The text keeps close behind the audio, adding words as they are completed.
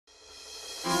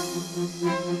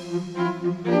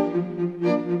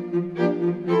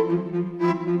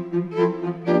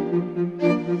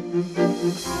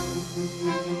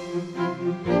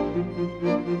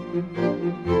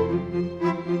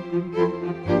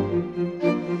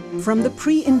From the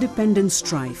pre-independence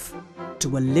strife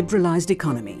to a liberalized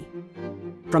economy,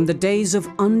 from the days of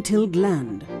untilled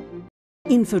land,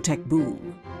 infotech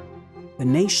boom, the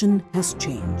nation has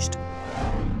changed.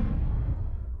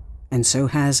 And so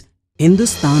has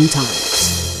Hindustan Times.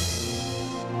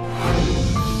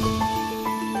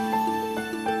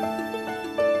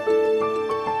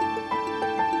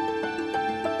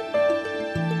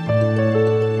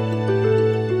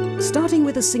 Starting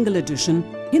with a single edition,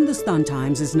 Hindustan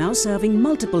Times is now serving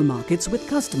multiple markets with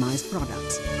customized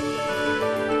products.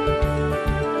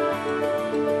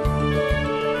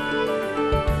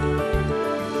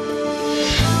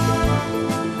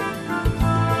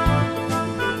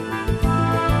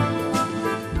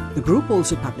 The group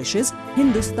also publishes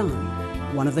Hindustan,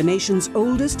 one of the nation's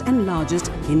oldest and largest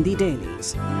Hindi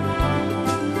dailies.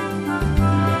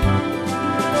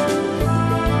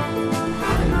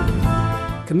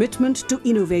 Commitment to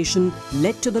innovation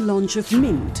led to the launch of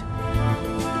Mint,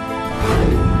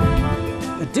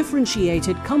 a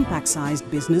differentiated, compact-sized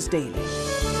business daily.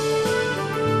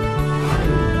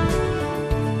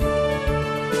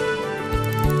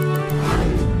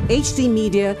 HD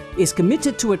Media is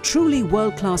committed to a truly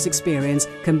world-class experience,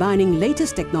 combining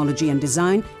latest technology and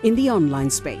design in the online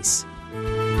space.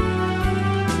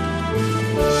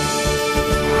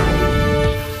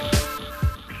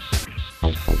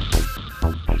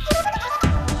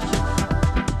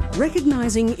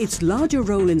 Recognizing its larger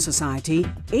role in society,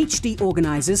 HD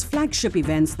organizes flagship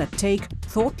events that take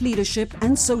thought leadership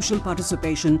and social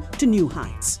participation to new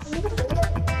heights.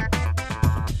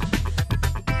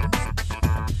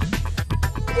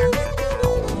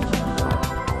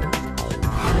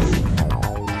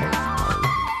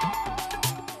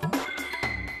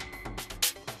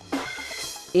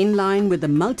 In line with the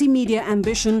multimedia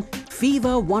ambition,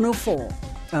 Fever 104,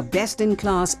 a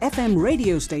best-in-class FM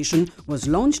radio station, was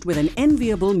launched with an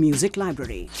enviable music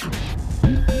library.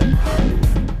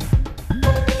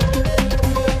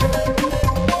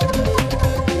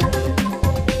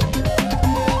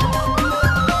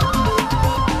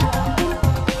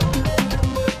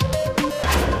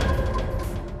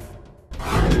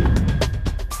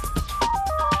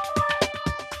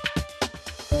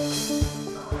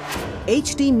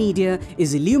 HD Media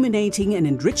is illuminating and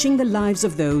enriching the lives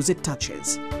of those it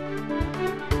touches.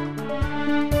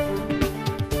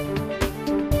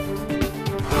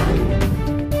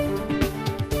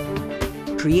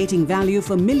 Creating value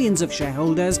for millions of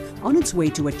shareholders on its way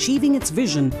to achieving its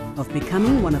vision of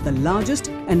becoming one of the largest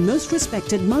and most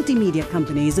respected multimedia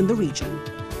companies in the region.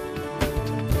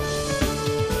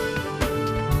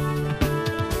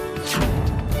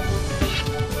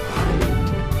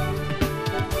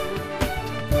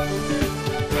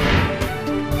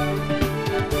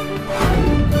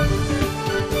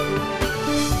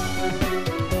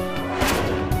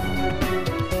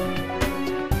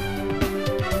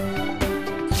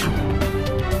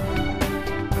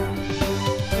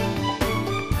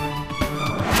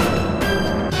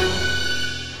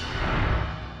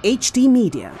 HD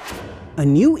Media, a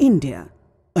new India,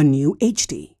 a new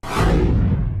HD.